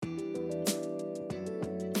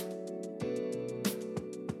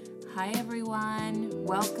Hi everyone,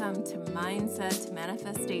 welcome to Mindset to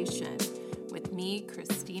Manifestation with me,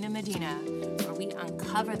 Christina Medina, where we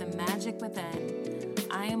uncover the magic within.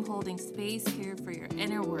 I am holding space here for your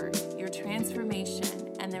inner work, your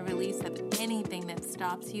transformation, and the release of anything that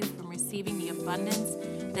stops you from receiving the abundance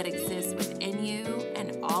that exists within you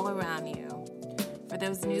and all around you. For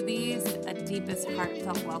those newbies, a deepest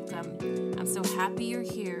heartfelt welcome. I'm so happy you're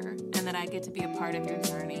here and that I get to be a part of your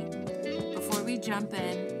journey. Before we jump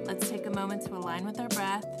in, let's take a moment to align with our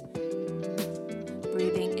breath.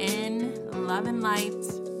 Breathing in love and light,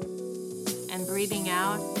 and breathing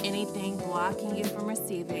out anything blocking you from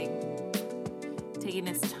receiving. Taking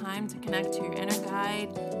this time to connect to your inner guide,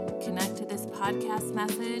 connect to this podcast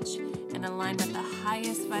message, and align with the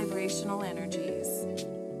highest vibrational energies.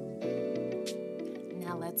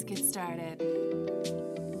 Now let's get started.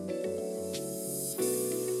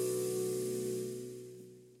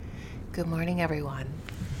 Good morning, everyone.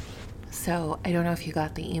 So I don't know if you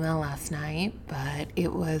got the email last night, but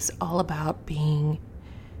it was all about being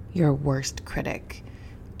your worst critic.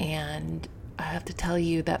 And I have to tell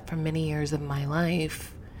you that for many years of my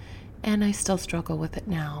life, and I still struggle with it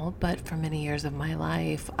now, but for many years of my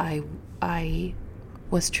life, I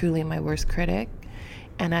was truly my worst critic,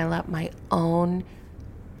 and I let my own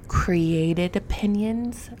created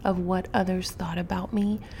opinions of what others thought about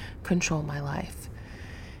me control my life.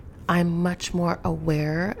 I'm much more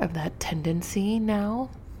aware of that tendency now.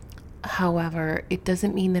 However, it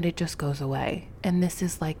doesn't mean that it just goes away. And this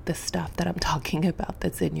is like the stuff that I'm talking about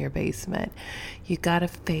that's in your basement. You gotta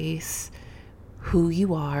face who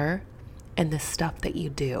you are and the stuff that you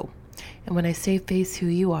do. And when I say face who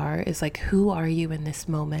you are, is like, who are you in this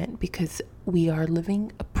moment? Because we are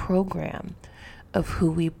living a program of who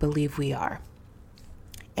we believe we are.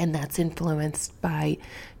 And that's influenced by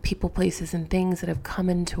people, places, and things that have come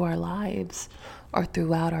into our lives or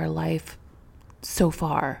throughout our life so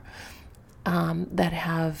far, that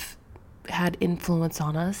have had influence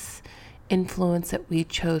on us, influence that we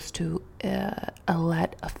chose to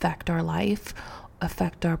let affect our life,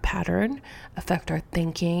 affect our pattern, affect our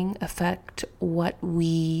thinking, affect what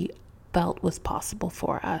we felt was possible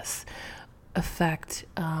for us, affect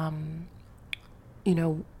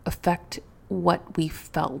what we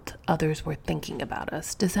felt others were thinking about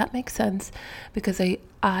us. Does that make sense? Because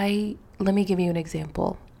I let me give you an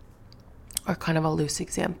example, or kind of a loose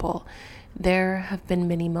example. There have been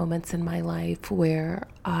many moments in my life where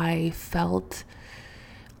I felt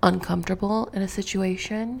uncomfortable in a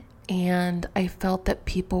situation, and I felt that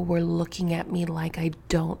people were looking at me like I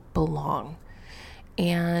don't belong.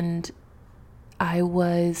 And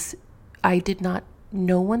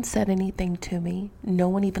no one said anything to me. No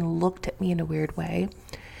one even looked at me in a weird way.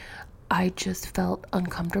 I just felt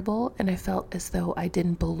uncomfortable, and I felt as though I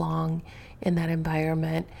didn't belong in that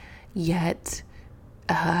environment. Yet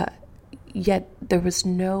there was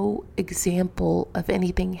no example of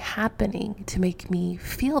anything happening to make me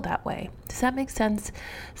feel that way. Does that make sense?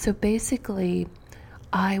 So basically,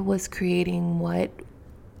 I was creating what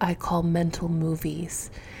I call mental movies.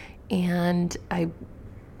 And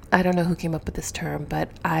I don't know who came up with this term, but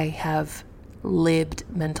I have lived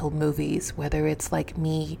mental movies, whether it's like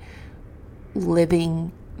me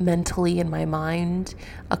living mentally in my mind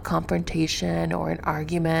a confrontation or an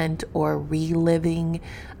argument, or reliving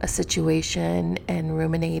a situation and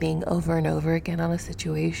ruminating over and over again on a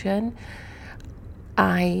situation.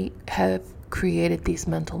 I have created these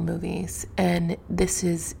mental movies, and this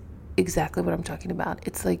is exactly what I'm talking about.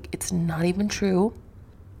 It's like, it's not even true,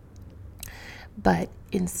 but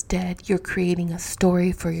instead you're creating a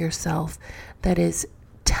story for yourself that is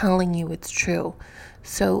telling you it's true.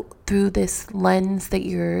 So through this lens that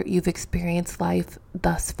you've experienced life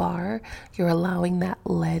thus far, you're allowing that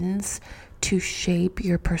lens to shape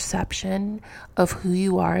your perception of who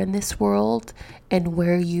you are in this world and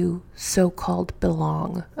where you so-called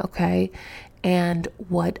belong, okay? And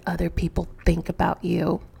what other people think about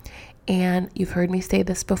you. And you've heard me say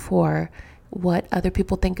this before, what other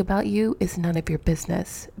people think about you is none of your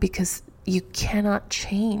business, because you cannot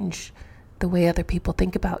change the way other people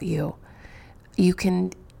think about you. Yes,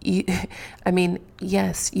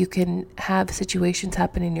 you can have situations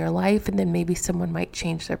happen in your life, and then maybe someone might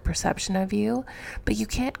change their perception of you, but you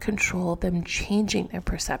can't control them changing their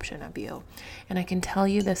perception of you. And I can tell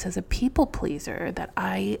you this as a people pleaser, that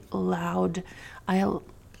I allowed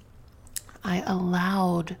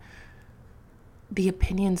the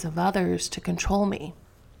opinions of others to control me.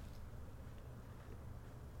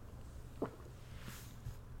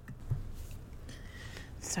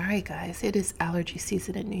 Sorry guys, it is allergy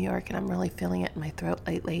season in New York, and I'm really feeling it in my throat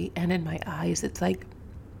lately and in my eyes. It's like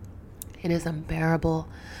It is unbearable.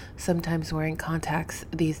 Sometimes wearing contacts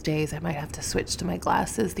these days, I might have to switch to my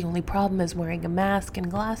glasses. The only problem is wearing a mask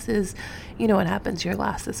and glasses. You know what happens, your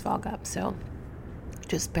glasses fog up. So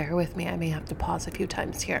just bear with me. I may have to pause a few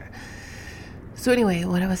times here. So anyway,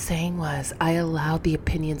 what I was saying was I allowed the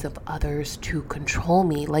opinions of others to control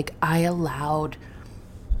me. Like I allowed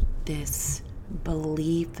this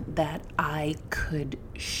belief that I could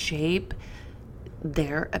shape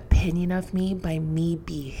their opinion of me by me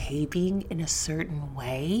behaving in a certain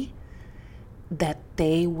way that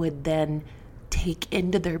they would then take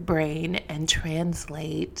into their brain and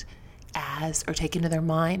translate as, or take into their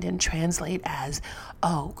mind and translate as,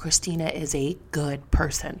 oh, Christina is a good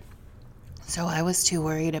person. So I was too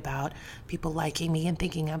worried about people liking me and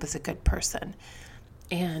thinking I was a good person.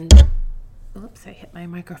 And, oops, I hit my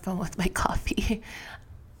microphone with my coffee.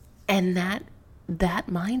 And that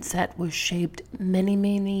mindset was shaped many,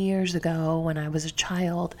 many years ago when I was a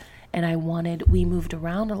child, and we moved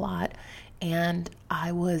around a lot, and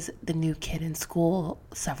I was the new kid in school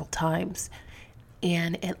several times,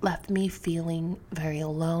 and it left me feeling very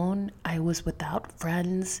alone. I was without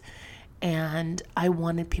friends, and I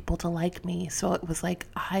wanted people to like me. So it was like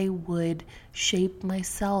I would shape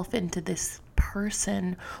myself into this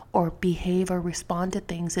person or behave or respond to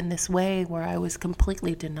things in this way where I was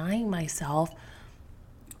completely denying myself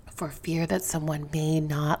for fear that someone may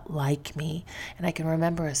not like me. And I can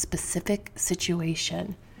remember a specific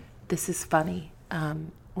situation. This is funny.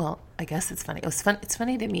 Well, I guess it's funny. It's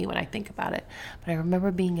funny to me when I think about it. But I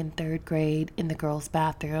remember being in third grade in the girls'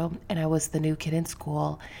 bathroom, and I was the new kid in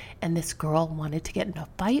school, and this girl wanted to get in a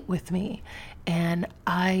fight with me, and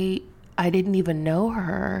I didn't even know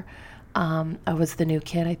her. I was the new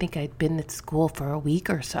kid. I think I'd been at school for a week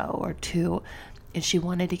or so or two, and she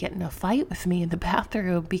wanted to get in a fight with me in the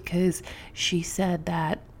bathroom because she said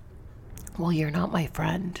that, well, you're not my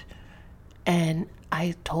friend. And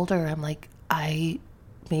I told her, I'm like,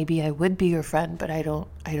 maybe I would be your friend, but I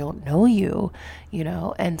don't know you,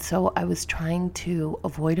 And so I was trying to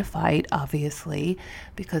avoid a fight, obviously,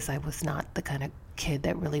 because I was not the kind of kid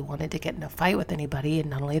that really wanted to get in a fight with anybody. And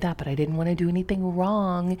not only that, but I didn't want to do anything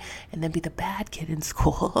wrong and then be the bad kid in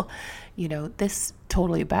school. This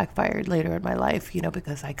totally backfired later in my life,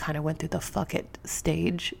 because I kind of went through the fuck it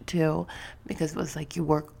stage too, because it was like you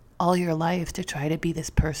work all your life to try to be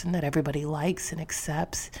this person that everybody likes and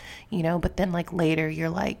accepts, but then like later you're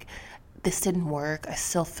like, this didn't work. I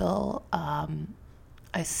still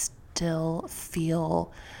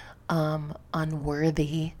feel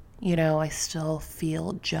unworthy, I still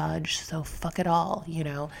feel judged. So fuck it all,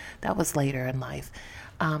 that was later in life.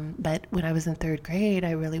 But when I was in third grade,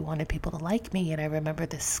 I really wanted people to like me. And I remember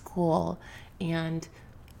this school, and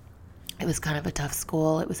it was kind of a tough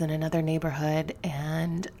school. It was in another neighborhood,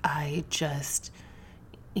 and I just,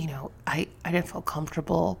 I didn't feel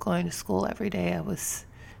comfortable going to school every day. I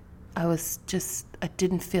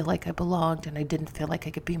didn't feel like I belonged, and I didn't feel like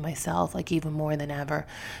I could be myself, like even more than ever.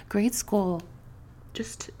 Grade school,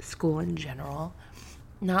 just school in general,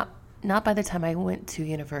 not by the time I went to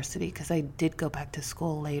university, because I did go back to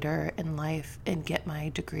school later in life and get my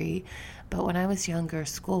degree. But when I was younger,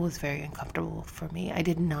 school was very uncomfortable for me. I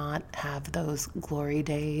did not have those glory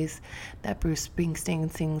days that Bruce Springsteen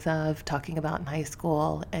sings of, talking about in high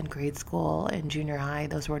school and grade school and junior high.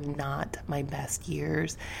 Those were not my best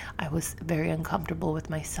years. I was very uncomfortable with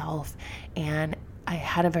myself, and I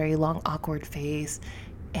had a very long awkward phase,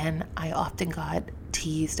 and I often got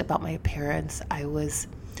teased about my appearance. I was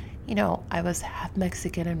half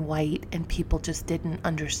Mexican and white, and people just didn't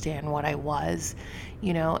understand what I was,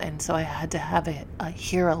 and so I had to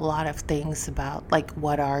hear a lot of things about, like,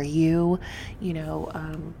 what are you,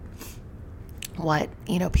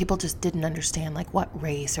 people just didn't understand, like, what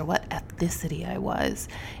race or what ethnicity I was,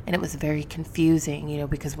 and it was very confusing,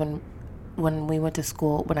 because when we went to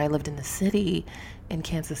school, when I lived in the city, in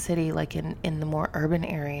Kansas City, like in the more urban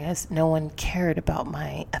areas, no one cared about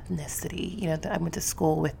my ethnicity. I went to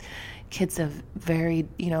school with kids of varied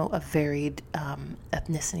ethnicities,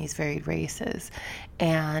 varied races.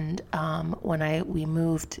 And when we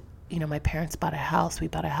moved, my parents bought a house. We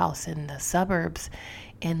bought a house in the suburbs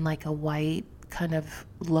in like a white kind of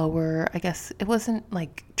lower, I guess it wasn't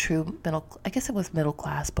like true middle, I guess it was middle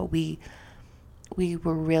class, but we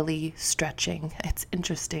were really stretching. It's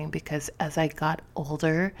interesting because as I got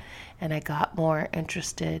older and I got more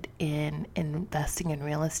interested in investing in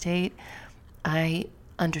real estate, I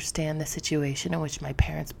understand the situation in which my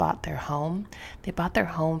parents bought their home. They bought their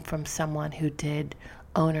home from someone who did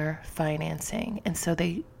owner financing. And so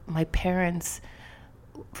my parents,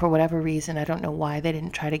 for whatever reason, I don't know why they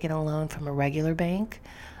didn't try to get a loan from a regular bank,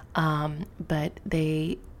 but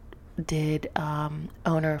they did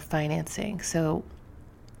owner financing. So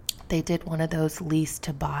they did one of those lease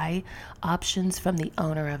to buy options from the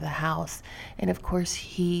owner of the house. And of course,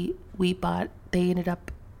 they ended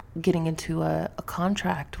up getting into a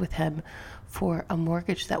contract with him for a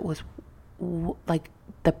mortgage that was like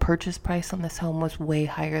the purchase price on this home was way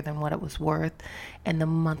higher than what it was worth. And the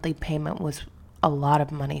monthly payment was a lot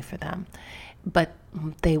of money for them. But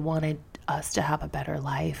they wanted us to have a better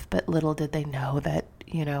life. But little did they know that,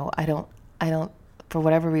 I don't, for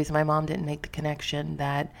whatever reason, my mom didn't make the connection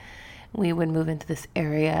that we would move into this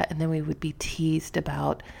area and then we would be teased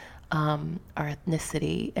about our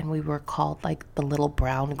ethnicity, and we were called like the little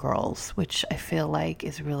brown girls, which I feel like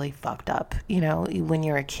is really fucked up. When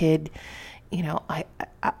you're a kid,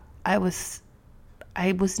 I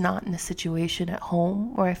was not in a situation at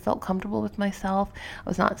home where I felt comfortable with myself. I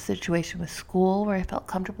was not in a situation with school where I felt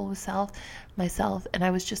comfortable with myself. And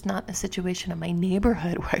I was just not in a situation in my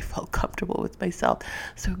neighborhood where I felt comfortable with myself.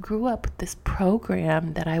 So I grew up with this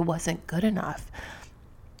program that I wasn't good enough.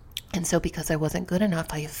 And so because I wasn't good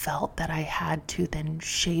enough, I felt that I had to then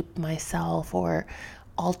shape myself or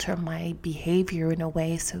alter my behavior in a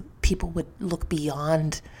way so people would look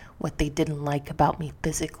beyond what they didn't like about me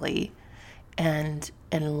physically and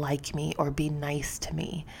like me or be nice to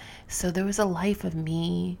me. So there was a life of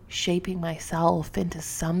me shaping myself into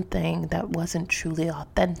something that wasn't truly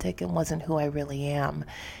authentic and wasn't who I really am.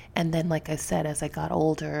 And then, like I said, as I got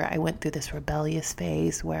older, I went through this rebellious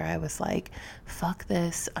phase where I was like, fuck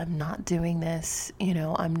this, I'm not doing this,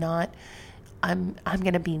 I'm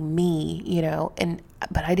going to be me,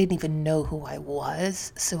 but I didn't even know who I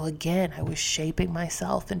was. So again, I was shaping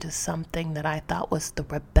myself into something that I thought was the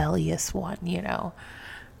rebellious one,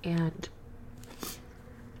 and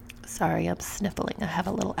sorry, I'm sniffling. I have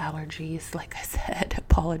a little allergies, like I said,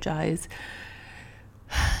 apologize.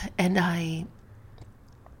 And I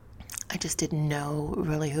just didn't know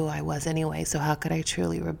really who I was anyway, so how could I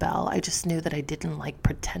truly rebel? I just knew that I didn't like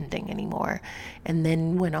pretending anymore. And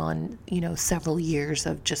then went on, several years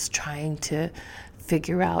of just trying to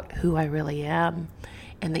figure out who I really am.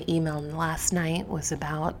 And the email last night was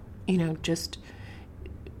about, just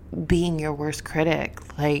being your worst critic.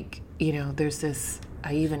 Like, there's this,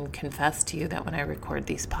 I even confess to you that when I record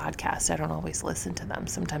these podcasts, I don't always listen to them.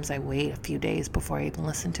 Sometimes I wait a few days before I even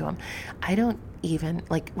listen to them. I don't even,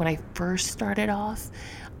 like, when I first started off,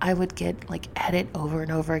 I would get edit over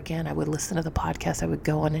and over again. I would listen to the podcast. I would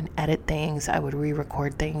go on and edit things. I would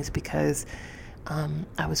re-record things because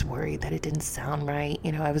I was worried that it didn't sound right.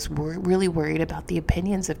 I was really worried about the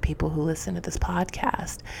opinions of people who listen to this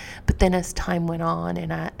podcast. But then as time went on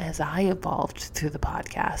and as I evolved through the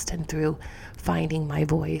podcast and through finding my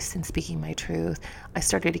voice and speaking my truth, I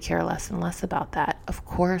started to care less and less about that. Of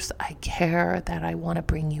course, I care that I want to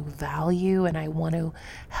bring you value and I want to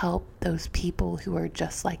help those people who are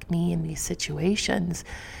just like me in these situations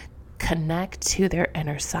connect to their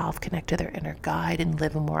inner self, connect to their inner guide, and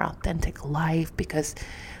live a more authentic life. Because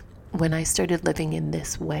when I started living in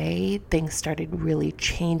this way, things started really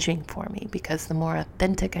changing for me, because the more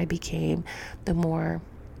authentic I became, the more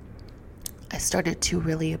I started to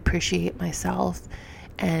really appreciate myself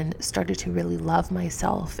and started to really love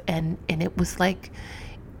myself. And it was like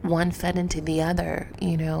one fed into the other.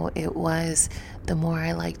 It was the more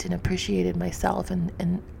I liked and appreciated myself,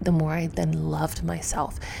 and the more I then loved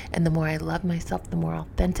myself. And the more I loved myself, the more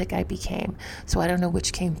authentic I became. So I don't know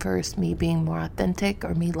which came first, me being more authentic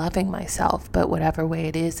or me loving myself, but whatever way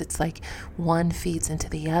it is, it's like one feeds into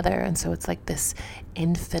the other. And so it's like this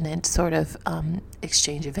infinite sort of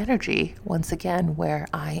exchange of energy, once again, where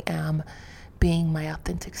I am being my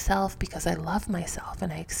authentic self because I love myself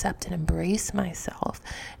and I accept and embrace myself.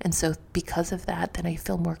 And so because of that, then I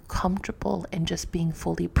feel more comfortable in just being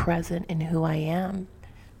fully present in who I am.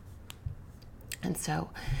 And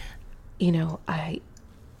so, in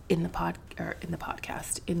the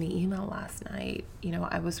podcast, in the email last night,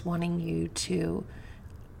 I was wanting you to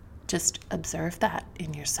just observe that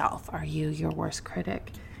in yourself. Are you your worst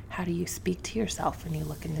critic? How do you speak to yourself when you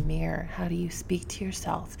look in the mirror? How do you speak to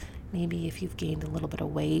yourself? Maybe if you've gained a little bit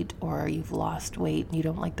of weight or you've lost weight and you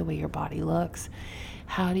don't like the way your body looks.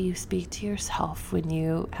 How do you speak to yourself when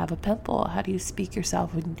you have a pimple? How do you speak to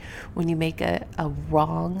yourself when you make a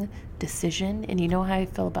wrong decision? And you know how I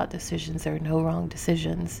feel about decisions. There are no wrong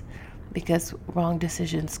decisions, because wrong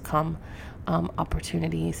decisions come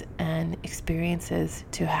opportunities and experiences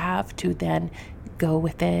to have to then go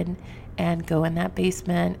within and go in that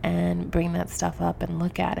basement and bring that stuff up and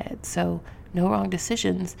look at it. So no wrong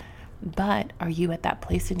decisions. But are you at that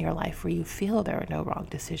place in your life where you feel there are no wrong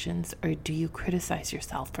decisions, or do you criticize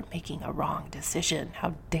yourself for making a wrong decision?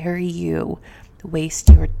 How dare you waste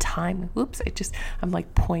your time? Whoops, I'm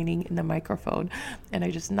like pointing in the microphone and I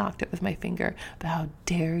just knocked it with my finger. But how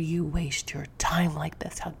dare you waste your time like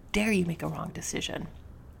this? How dare you make a wrong decision?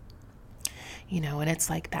 And it's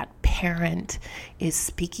like that parent is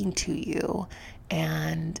speaking to you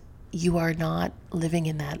and you are not living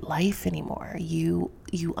in that life anymore. You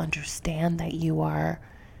understand that you are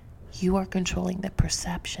controlling the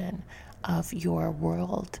perception of your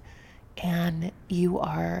world, and you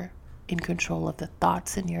are in control of the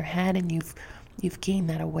thoughts in your head, and you've gained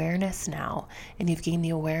that awareness now, and you've gained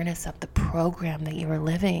the awareness of the program that you are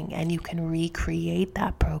living, and you can recreate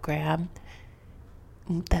that program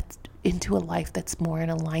that's into a life that's more in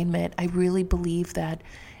alignment. I really believe that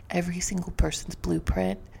every single person's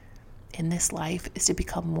blueprint in this life is to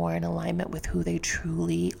become more in alignment with who they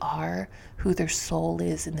truly are, who their soul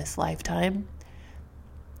is in this lifetime.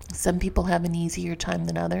 Some people have an easier time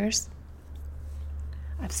than others.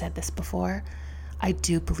 I've said this before. I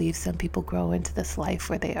do believe some people grow into this life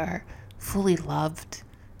where they are fully loved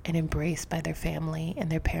and embraced by their family and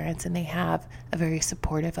their parents, and they have a very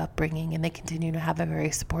supportive upbringing, and they continue to have a very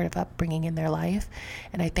supportive upbringing in their life.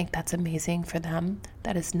 And I think that's amazing for them.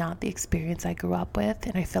 That is not the experience I grew up with,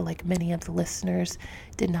 and I feel like many of the listeners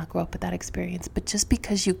did not grow up with that experience. But just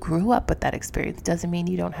because you grew up with that experience doesn't mean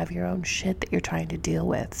you don't have your own shit that you're trying to deal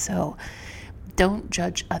with. So don't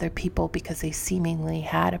judge other people because they seemingly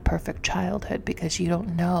had a perfect childhood, because you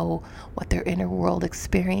don't know what their inner world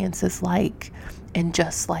experience is like. And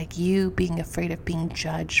just like you being afraid of being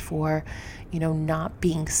judged for, not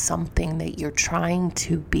being something that you're trying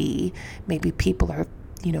to be, maybe people are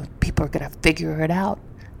going to figure it out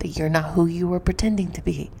that you're not who you were pretending to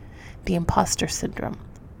be. The imposter syndrome.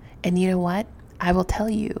 And you know what? I will tell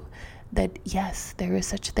you that yes, there is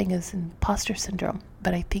such a thing as imposter syndrome,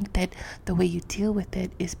 but I think that the way you deal with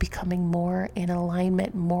it is becoming more in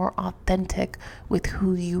alignment, more authentic with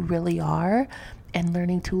who you really are, and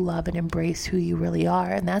learning to love and embrace who you really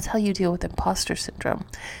are. And that's how you deal with imposter syndrome,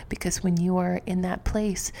 because when you are in that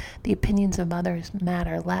place, the opinions of others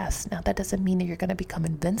matter less. Now, that doesn't mean that you're going to become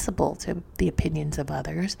invincible to the opinions of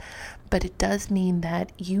others, but it does mean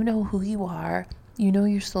that you know who you are, you know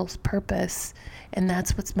your soul's purpose, and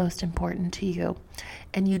that's what's most important to you.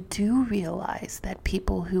 And you do realize that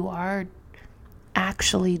people who are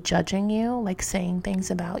actually judging you, like saying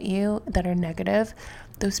things about you that are negative,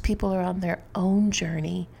 those people are on their own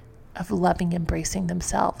journey of loving, embracing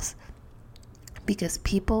themselves. Because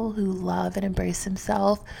people who love and embrace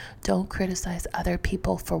themselves don't criticize other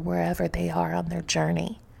people for wherever they are on their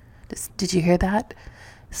journey. Did you hear that?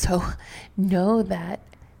 So know that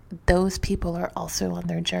those people are also on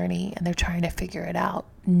their journey and they're trying to figure it out.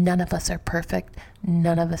 None of us are perfect.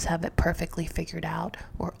 None of us have it perfectly figured out.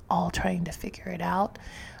 We're all trying to figure it out.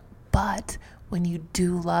 But when you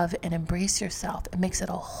do love and embrace yourself, it makes it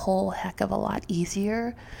a whole heck of a lot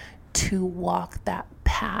easier to walk that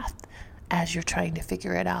path as you're trying to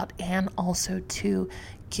figure it out, and also to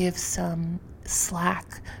give some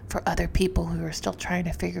slack for other people who are still trying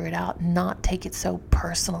to figure it out, not take it so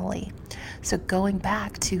personally. So going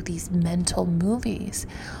back to these mental movies,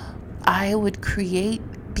 I would create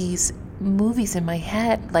these movies in my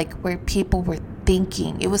head, like where people were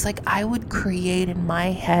thinking. It was like I would create in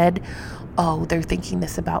my head, oh, they're thinking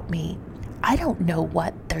this about me. I don't know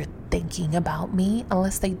what they're thinking about me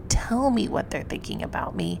unless they tell me what they're thinking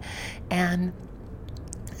about me. And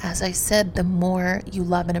as I said, the more you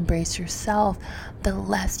love and embrace yourself, the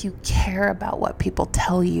less you care about what people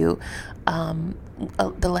tell you,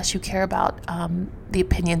 the less you care about the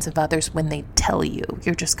opinions of others when they tell you.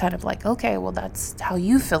 You're just kind of like, okay, well, that's how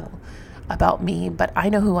you feel about me, but I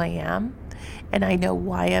know who I am, and I know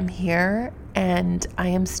why I'm here, and I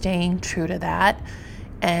am staying true to that.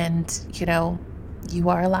 And, you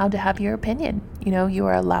are allowed to have your opinion. You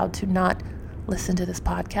are allowed to not listen to this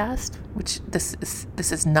podcast, which this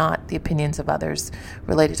is not the opinions of others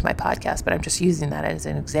related to my podcast, but I'm just using that as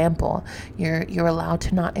an example. You're allowed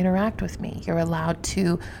to not interact with me. You're allowed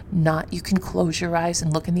to not, you can close your eyes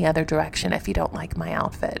and look in the other direction if you don't like my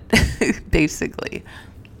outfit, basically.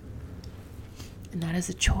 And that is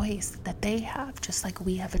a choice that they have, just like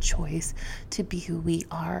we have a choice to be who we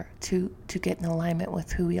are, to get in alignment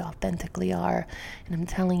with who we authentically are. And I'm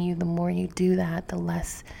telling you, the more you do that, the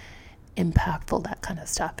less impactful that kind of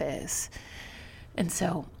stuff is. And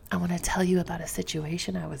so I want to tell you about a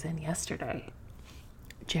situation I was in yesterday.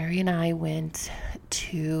 Jerry and I went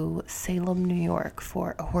to Salem, New York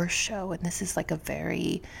for a horse show. And this is like a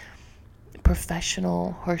very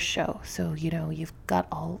professional horse show. So, you've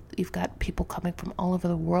got people coming from all over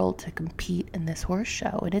the world to compete in this horse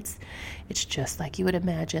show. And it's just like you would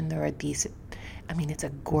imagine. There are these, it's a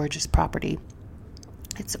gorgeous property.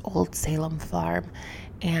 It's Old Salem Farm,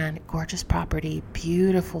 and gorgeous property,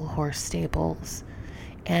 beautiful horse stables.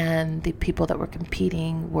 And the people that were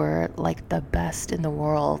competing were like the best in the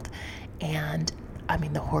world. And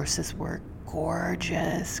the horses were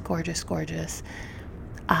gorgeous, gorgeous, gorgeous.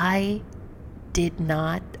 I did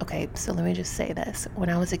not, okay, so let me just say this. When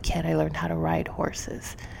I was a kid, I learned how to ride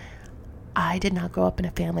horses. I did not grow up in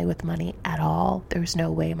a family with money at all. There was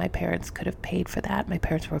no way my parents could have paid for that. My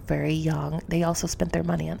parents were very young. They also spent their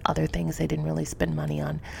money on other things. They didn't really spend money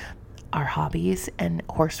on our hobbies, and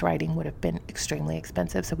horse riding would have been extremely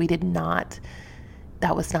expensive. So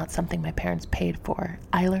that was not something my parents paid for.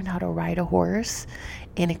 I learned how to ride a horse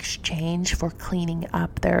in exchange for cleaning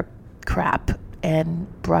up their crap and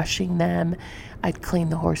brushing them. I'd clean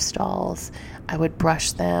the horse stalls. I would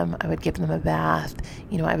brush them. I would give them a bath.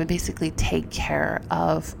 I would basically take care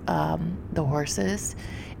of the horses.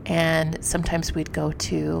 And sometimes we'd go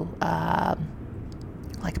to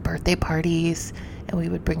like birthday parties, and we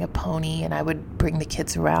would bring a pony, and I would bring the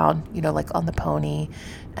kids around, like on the pony.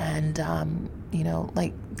 And,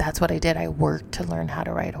 like that's what I did. I worked to learn how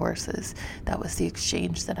to ride horses. That was the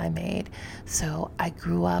exchange that I made. So I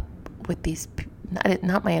grew up with these,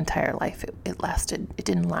 not my entire life. It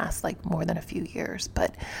didn't last like more than a few years,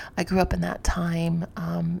 but I grew up in that time,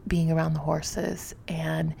 being around the horses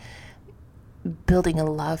and building a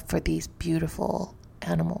love for these beautiful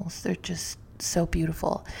animals. They're just so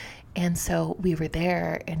beautiful. And so we were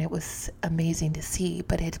there, and it was amazing to see,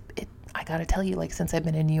 but I got to tell you, like, since I've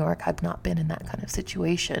been in New York, I've not been in that kind of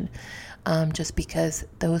situation, just because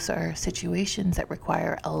those are situations that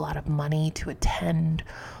require a lot of money to attend,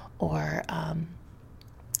 or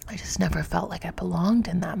I just never felt like I belonged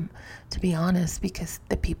in them, to be honest, because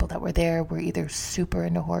the people that were there were either super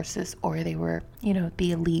into horses, or they were,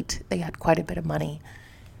 the elite. They had quite a bit of money.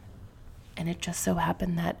 And it just so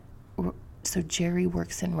happened that, so Jerry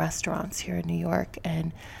works in restaurants here in New York,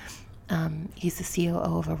 and he's the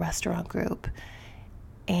COO of a restaurant group,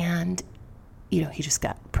 and he just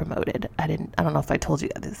got promoted. I don't know if I told you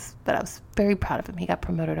this, but I was very proud of him. He got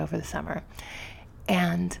promoted over the summer,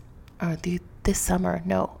 and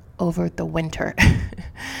over the winter.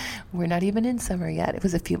 We're not even in summer yet. It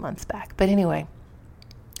was a few months back, but anyway,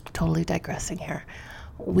 totally digressing here.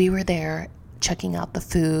 We were there checking out the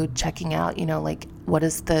food, checking out, like, what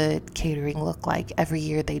does the catering look like? Every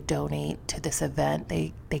year they donate to this event.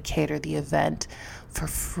 They cater the event for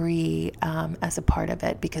free as a part of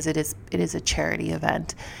it, because it is a charity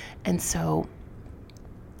event. And so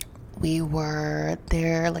we were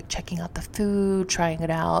there, like, checking out the food, trying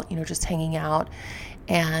it out, just hanging out.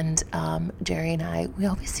 And Jerry and I, we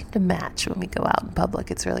always seem to match when we go out in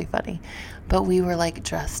public. It's really funny. But we were, like,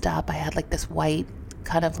 dressed up. I had, like, this white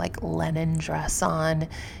kind of like linen dress on,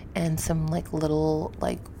 and some like little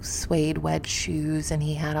like suede wedge shoes, and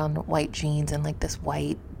he had on white jeans and like this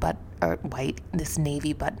this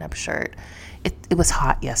navy button-up shirt. It was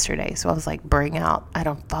hot yesterday, so I was like, bring out. I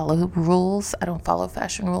don't follow rules. I don't follow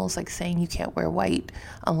fashion rules, like saying you can't wear white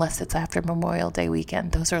unless it's after Memorial Day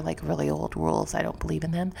weekend. Those are like really old rules. I don't believe in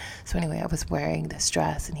them. So anyway, I was wearing this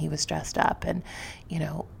dress, and he was dressed up, and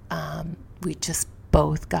we just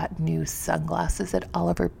both got new sunglasses at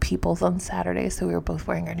Oliver Peoples on Saturday, so we were both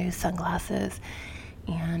wearing our new sunglasses.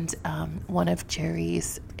 And one of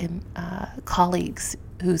Jerry's colleagues,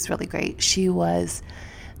 who's really great, she was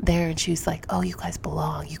there, and she was like, oh, you guys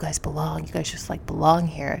belong, you guys just like belong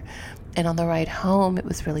here. And on the ride home, it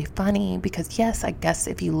was really funny, because yes, I guess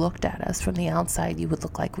if you looked at us from the outside, you would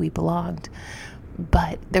look like we belonged,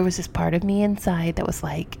 but there was this part of me inside that was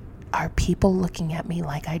like, are people looking at me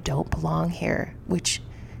like I don't belong here? Which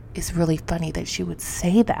is really funny that she would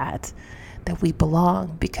say that we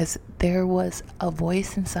belong, because there was a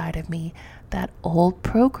voice inside of me, that old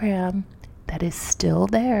program that is still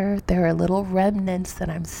there. There are little remnants that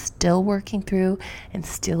I'm still working through and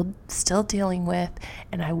still dealing with,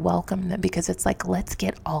 and I welcome them, because it's like, let's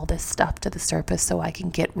get all this stuff to the surface so I can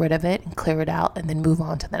get rid of it and clear it out and then move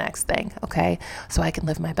on to the next thing, okay? So I can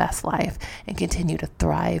live my best life and continue to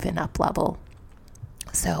thrive and up level.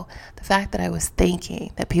 So the fact that I was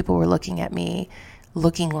thinking that people were looking at me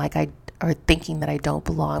looking like or thinking that I don't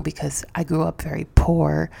belong because I grew up very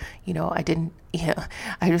poor,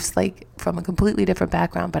 I just like from a completely different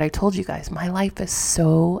background. But I told you guys, my life is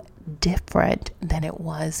so different than it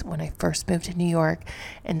was when I first moved to New York,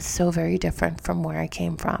 and so very different from where I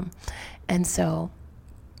came from. And so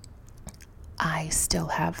I still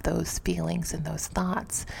have those feelings and those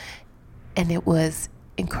thoughts. And it was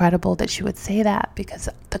incredible that she would say that, because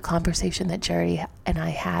the conversation that Jerry and I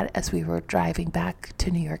had as we were driving back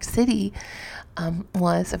to New York City it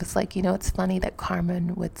was like, it's funny that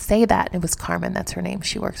Carmen would say that. And it was Carmen, that's her name.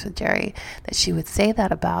 She works with Jerry, that she would say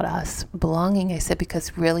that about us belonging. I said,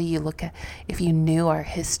 because really you look at, if you knew our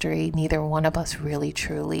history, neither one of us really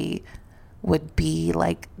truly would be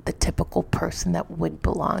like the typical person that would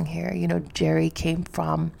belong here. Jerry came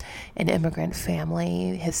from an immigrant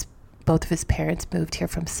family. Both of his parents moved here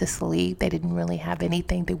from Sicily. They didn't really have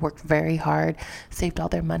anything. They worked very hard, saved all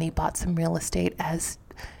their money, bought some real estate, as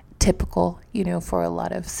typical, for a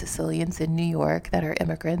lot of Sicilians in New York that are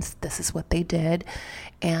immigrants. This is what they did.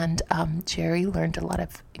 And Jerry learned a lot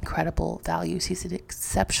of incredible values. He's an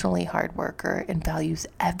exceptionally hard worker and values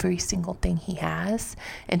every single thing he has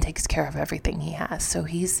and takes care of everything he has. So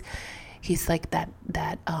he's like that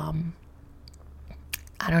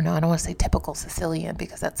I don't know, I don't want to say typical Sicilian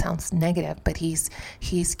because that sounds negative, but he's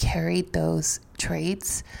carried those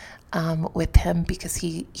traits with him, because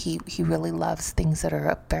he really loves things that are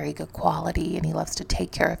of very good quality, and he loves to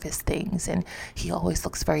take care of his things, and he always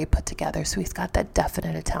looks very put together. So he's got that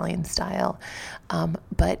definite Italian style,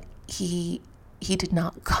 but he did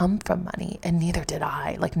not come from money, and neither did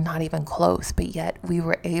I, like not even close. But yet we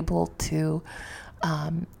were able to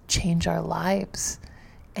change our lives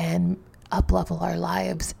and up-level our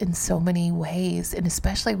lives in so many ways. And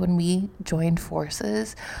especially when we joined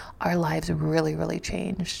forces, our lives really, really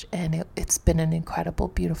changed. And it's been an incredible,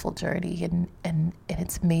 beautiful journey. And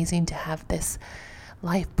it's amazing to have this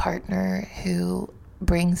life partner who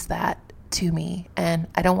brings that to me. And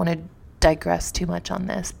I don't want to digress too much on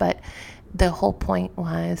this, but the whole point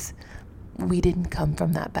was, we didn't come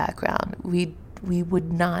from that background. We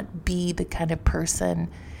would not be the kind of person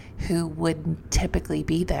who would typically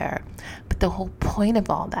be there. But the whole point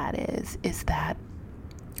of all that is that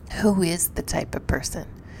who is the type of person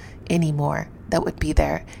anymore that would be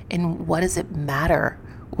there? And what does it matter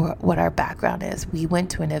what our background is? We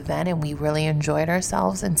went to an event and we really enjoyed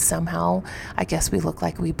ourselves, and somehow I guess we look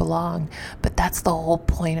like we belong. But that's the whole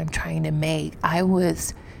point I'm trying to make. I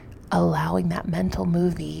was allowing that mental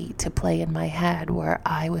movie to play in my head, where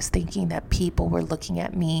I was thinking that people were looking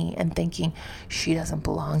at me and thinking, she doesn't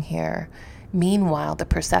belong here. Meanwhile, the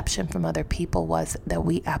perception from other people was that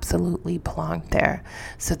we absolutely belonged there.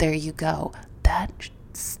 So there you go. That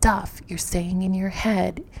stuff you're saying in your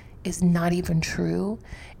head is not even true.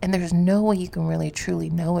 And there's no way you can really truly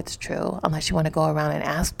know it's true unless you want to go around and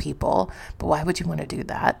ask people. But why would you want to do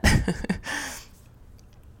that?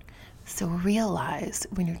 So realize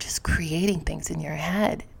when you're just creating things in your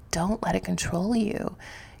head, don't let it control you.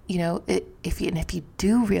 If you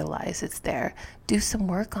do realize it's there, do some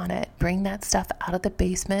work on it. Bring that stuff out of the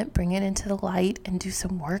basement, bring it into the light, and do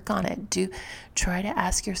some work on it. Try to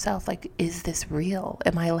ask yourself, like, is this real?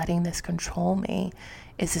 Am I letting this control me?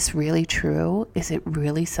 Is this really true? Is it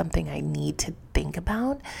really something I need to think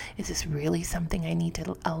about? Is this really something I need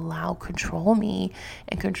to allow control me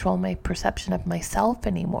and control my perception of myself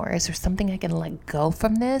anymore? Is there something I can let go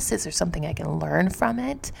from this? Is there something I can learn from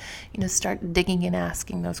it? Start digging and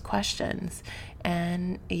asking those questions.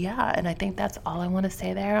 And I think that's all I want to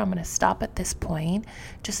say there. I'm going to stop at this point.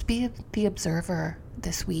 Just be the observer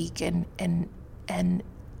this week and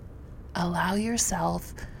allow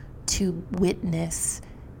yourself to witness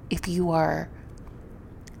if you are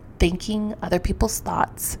thinking other people's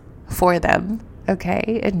thoughts for them,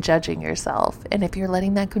 okay, and judging yourself, and if you're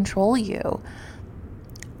letting that control you,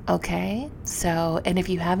 okay? So, and if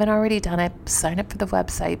you haven't already done it, sign up for the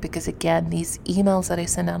website, because again, these emails that I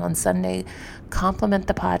send out on Sunday complement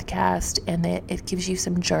the podcast, and it gives you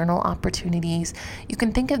some journal opportunities. You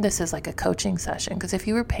can think of this as like a coaching session, because if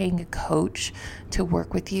you were paying a coach to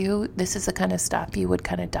work with you, this is the kind of stuff you would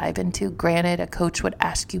kind of dive into. Granted, a coach would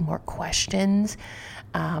ask you more questions,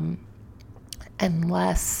 and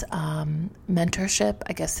less mentorship.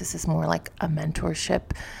 I guess this is more like a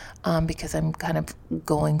mentorship, because I'm kind of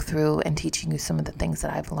going through and teaching you some of the things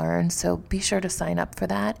that I've learned. So be sure to sign up for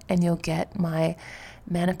that, and you'll get my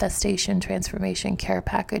manifestation transformation care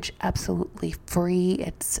package absolutely free.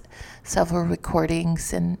 It's several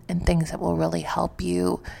recordings and things that will really help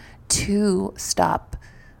you to stop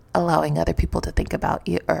allowing other people to think about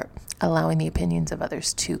you, or allowing the opinions of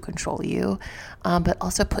others to control you, but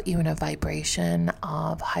also put you in a vibration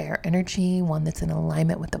of higher energy, one that's in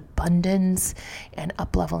alignment with abundance and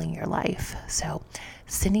up-leveling your life. So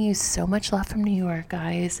sending you so much love from New York,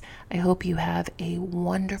 guys. I hope you have a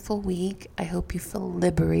wonderful week. I hope you feel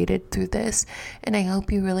liberated through this, and I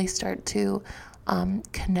hope you really start to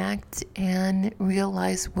connect and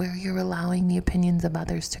realize where you're allowing the opinions of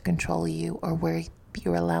others to control you, or where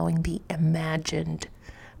you're allowing the imagined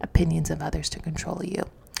opinions of others to control you.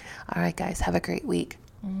 All right, guys, have a great week.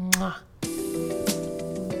 Mwah.